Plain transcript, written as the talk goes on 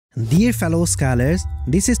Dear fellow scholars,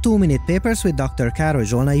 this is 2-Minute Papers with Dr. Károly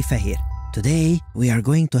Zsolnai-Fehér. Today, we are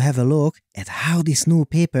going to have a look at how this new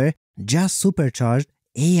paper just supercharged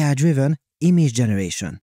AI-driven image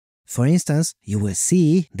generation. For instance, you will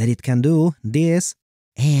see that it can do this,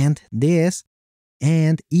 and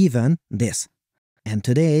even this. And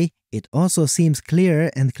today, it also seems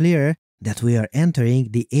clearer and clearer that we are entering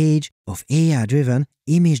the age of AI-driven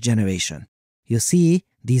image generation. You see,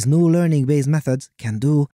 these new learning-based methods can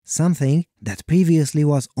do something that previously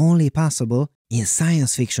was only possible in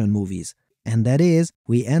science fiction movies. And that is,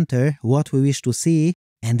 we enter what we wish to see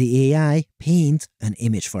and the AI paints an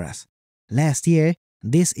image for us. Last year,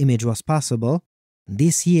 this image was possible.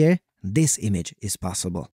 This year, this image is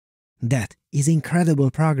possible. That is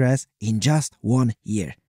incredible progress in just 1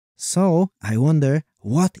 year. So, I wonder,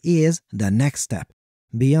 what is the next step?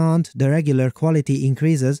 Beyond the regular quality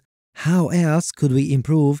increases, how else could we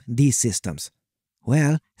improve these systems?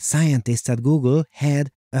 Well, scientists at Google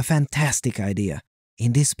had a fantastic idea.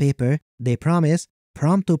 In this paper, they promise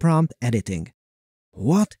prompt-to-prompt editing.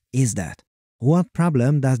 What is that? What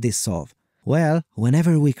problem does this solve? Well,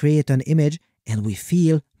 whenever we create an image and we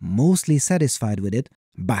feel mostly satisfied with it,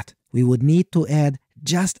 but we would need to add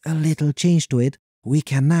just a little change to it, we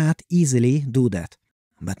cannot easily do that.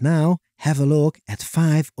 But now, have a look at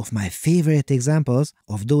 5 of my favorite examples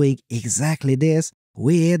of doing exactly this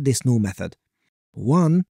with this new method.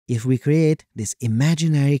 1. If we create this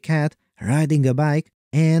imaginary cat riding a bike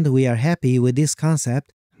and we are happy with this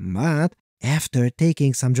concept, but after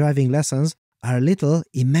taking some driving lessons, our little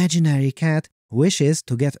imaginary cat wishes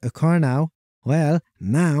to get a car now, well,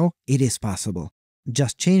 now it is possible.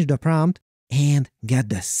 Just change the prompt and get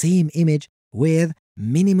the same image with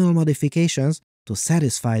minimal modifications to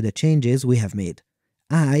satisfy the changes we have made.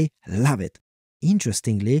 I love it.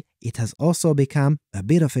 Interestingly, it has also become a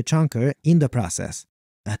bit of a chunker in the process,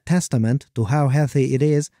 a testament to how healthy it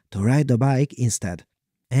is to ride the bike instead.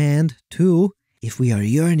 And 2, if we are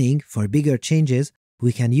yearning for bigger changes,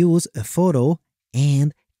 we can use a photo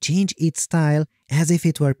and change its style as if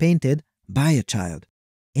it were painted by a child.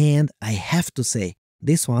 And I have to say,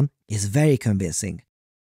 this one is very convincing.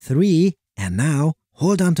 3, and now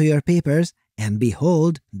hold on to your papers and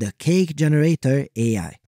behold the cake generator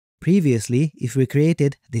AI. Previously, if we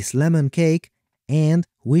created this lemon cake and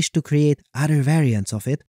wished to create other variants of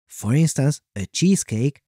it, for instance, a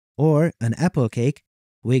cheesecake or an apple cake,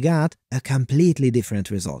 we got a completely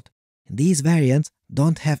different result. These variants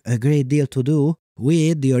don't have a great deal to do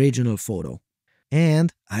with the original photo.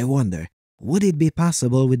 And I wonder, would it be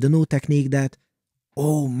possible with the new technique that,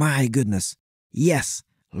 oh my goodness, yes,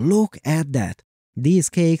 look at that. These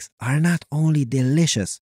cakes are not only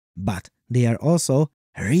delicious, but they are also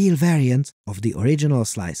real variants of the original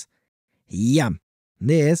slice. Yum!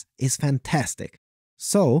 This is fantastic.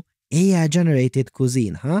 So, AI-generated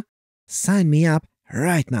cuisine, huh? Sign me up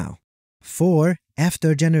right now. 4.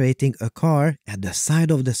 After generating a car at the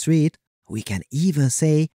side of the street, we can even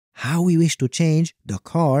say how we wish to change the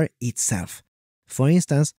car itself. For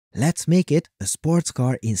instance, let's make it a sports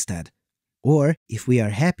car instead. Or, if we are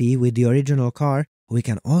happy with the original car, we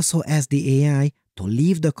can also ask the AI to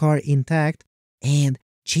leave the car intact and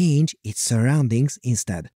change its surroundings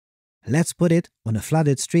instead. Let's put it on a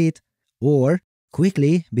flooded street, or,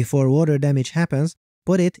 quickly, before water damage happens,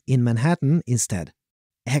 put it in Manhattan instead.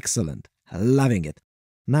 Excellent. Loving it.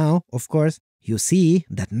 Now, of course, you see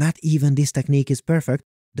that not even this technique is perfect.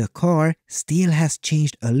 The car still has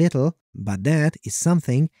changed a little, but that is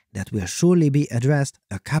something that will surely be addressed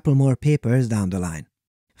a couple more papers down the line.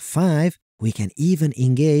 5. We can even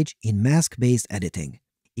engage in mask-based editing.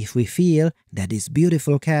 If we feel that this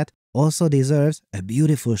beautiful cat also deserves a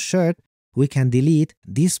beautiful shirt, we can delete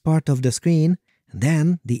this part of the screen,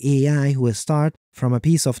 then the AI will start from a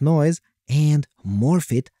piece of noise and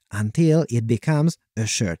morph it until it becomes a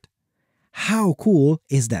shirt. How cool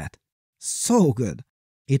is that? So good!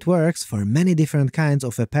 It works for many different kinds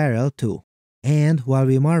of apparel too. And while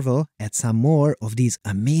we marvel at some more of these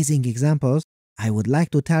amazing examples, I would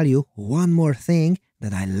like to tell you one more thing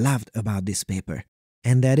that I loved about this paper.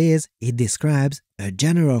 And that is, it describes a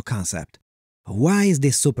general concept. Why is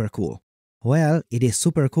this super cool? Well, it is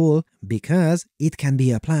super cool because it can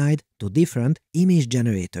be applied to different image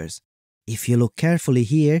generators. If you look carefully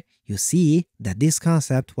here, you see that this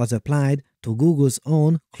concept was applied to Google's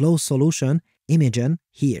own closed solution, Imagen,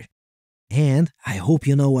 here. And I hope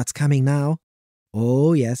you know what's coming now.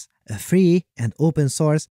 Oh yes, a free and open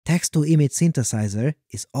source text-to-image synthesizer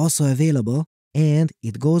is also available, and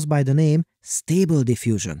it goes by the name Stable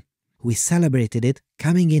Diffusion. We celebrated it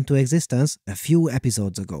coming into existence a few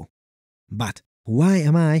episodes ago. But why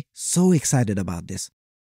am I so excited about this?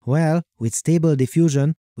 Well, with Stable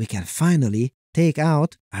Diffusion, we can finally take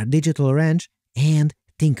out our digital wrench and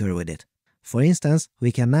tinker with it. For instance,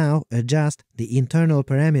 we can now adjust the internal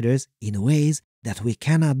parameters in ways that we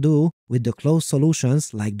cannot do with the closed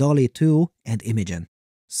solutions like Dolly 2 and Imogen.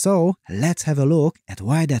 So, let's have a look at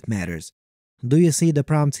why that matters. Do you see the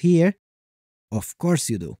prompts here? Of course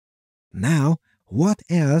you do. Now, what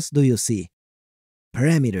else do you see?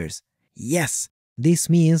 Parameters. Yes, this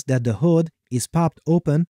means that the hood is popped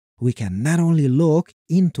open. We can not only look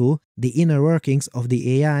into the inner workings of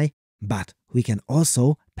the AI, but we can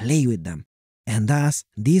also play with them. And thus,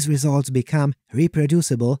 these results become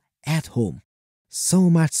reproducible at home. So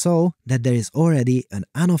much so that there is already an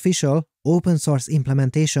unofficial open source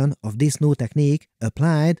implementation of this new technique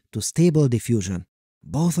applied to Stable Diffusion.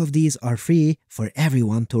 Both of these are free for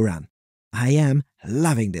everyone to run. I am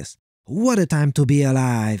loving this. What a time to be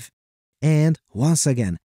alive! And once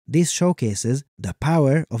again, this showcases the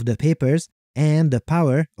power of the papers and the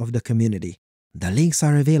power of the community. The links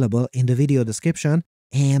are available in the video description,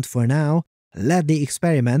 and for now, let the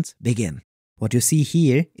experiments begin. What you see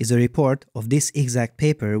here is a report of this exact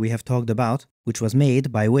paper we have talked about, which was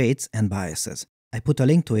made by Weights and Biases. I put a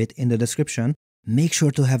link to it in the description. Make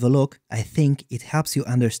sure to have a look. I think it helps you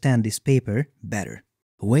understand this paper better.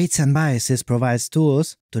 Weights and Biases provides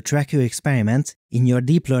tools to track your experiments in your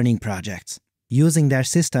deep learning projects. Using their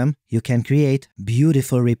system, you can create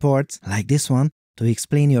beautiful reports like this one to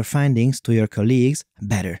explain your findings to your colleagues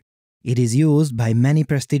better. It is used by many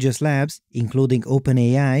prestigious labs, including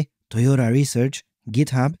OpenAI, Toyota Research,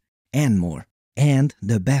 GitHub, and more. And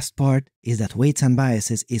the best part is that Weights and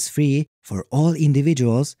Biases is free for all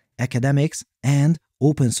individuals, academics, and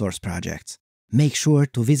open source projects. Make sure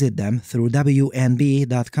to visit them through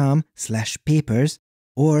wnb.com/papers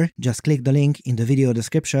or just click the link in the video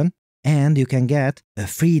description and you can get a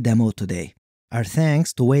free demo today. Our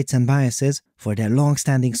thanks to Weights and Biases for their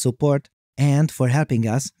long-standing support and for helping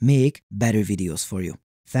us make better videos for you.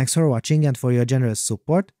 Thanks for watching and for your generous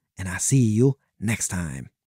support, and I'll see you next time.